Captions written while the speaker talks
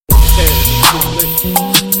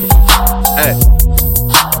Hey, let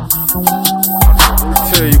me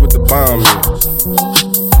tell you what the bomb is.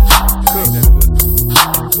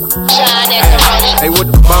 Hey, what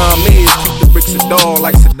the bomb is? Keep the bricks of dog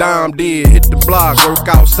like Saddam did. Hit the block, work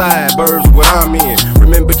outside, birds what I'm in.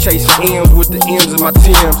 Remember chasing M's with the M's in my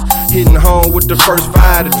Timbs. Hitting home with the first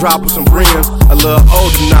fire to drop with some rims. A little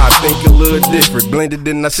older now, I think a little different. Blended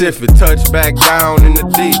in I sip it, touch back down in the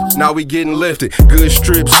deep. Now we getting lifted. Good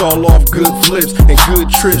strips, all off good flips and good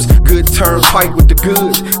trips. Good turnpike with the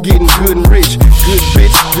goods, getting good and rich. Good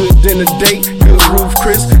bitch, good dinner date, good roof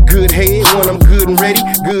Chris. Good head when I'm good and ready.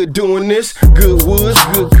 Good doing this, good woods,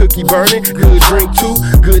 good cookie burning. Good drink too,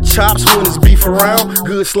 good chops when it's beef around.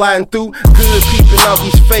 Good sliding through, good peeping out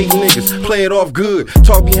these fake niggas. Play it off good,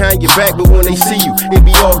 talk behind your back, but when they see you, it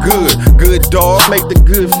be all good. Good dog, make the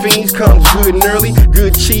good fiends come good and early.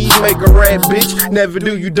 Good cheese, make a rat bitch, never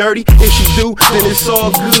do you dirty. If she do, then it's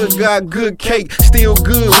all good. Got good cake, still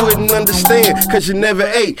good, wouldn't understand, cause you never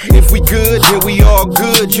ate. If we good, then we all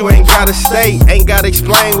good. You ain't gotta stay, ain't gotta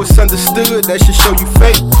explain what's understood. That should show you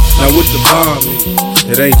fake. Now what the bomb is,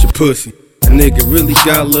 it ain't your pussy. A nigga really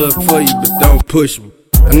got love for you, but don't push me.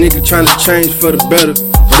 A nigga tryna change for the better,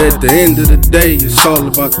 but at the end of the day, it's all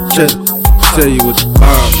about the cheddar. Tell you what the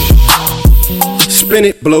bomb is. Spin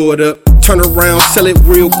it, blow it up, turn around, sell it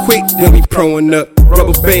real quick, then we proing up.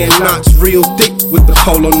 Rubber band knots real thick with the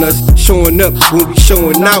pole on us. Showing up when we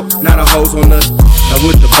showing out, not a hose on us. Now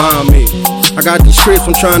what the bomb is. I got these trips,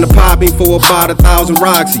 I'm trying to pop me for about 1,000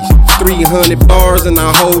 Roxys. 300 bars and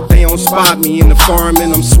I hope they don't spot me in the farm,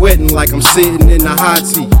 and I'm sweating like I'm sitting in the hot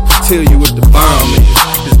seat. Tell you what the bomb is.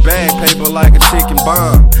 This bag paper like a chicken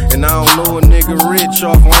bomb, and I don't know a nigga rich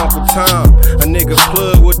off of Uncle Tom. A nigga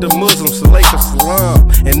plug with the Muslims, Salaka Salam,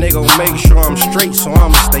 and they gon' make sure I'm straight, so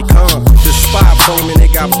I'ma stay calm. This spot booming,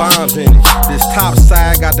 it got bombs in it. This top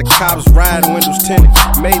side got the cops riding, windows tinted.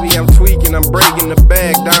 Maybe I'm tweaking, I'm breaking the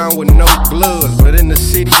bag down with no gloves, but in the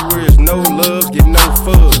city where there's no love, get no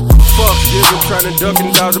fuzz. Fuck niggas tryna duck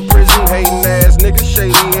and dodge a prison, hating ass niggas,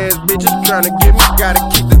 shady ass bitches tryna get me. Gotta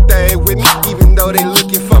keep the thing with me, even though they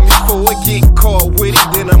looking for me for it. Get caught with it,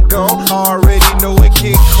 then I'm gone. Already know it.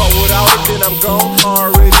 Get caught without it, then I'm gone.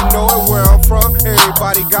 Already know it. Where I'm from,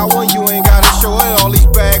 everybody got one. You ain't gotta show it. All these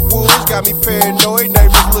backwoods got me paranoid.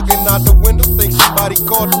 Neighbors looking out the window, think somebody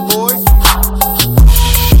called the boys.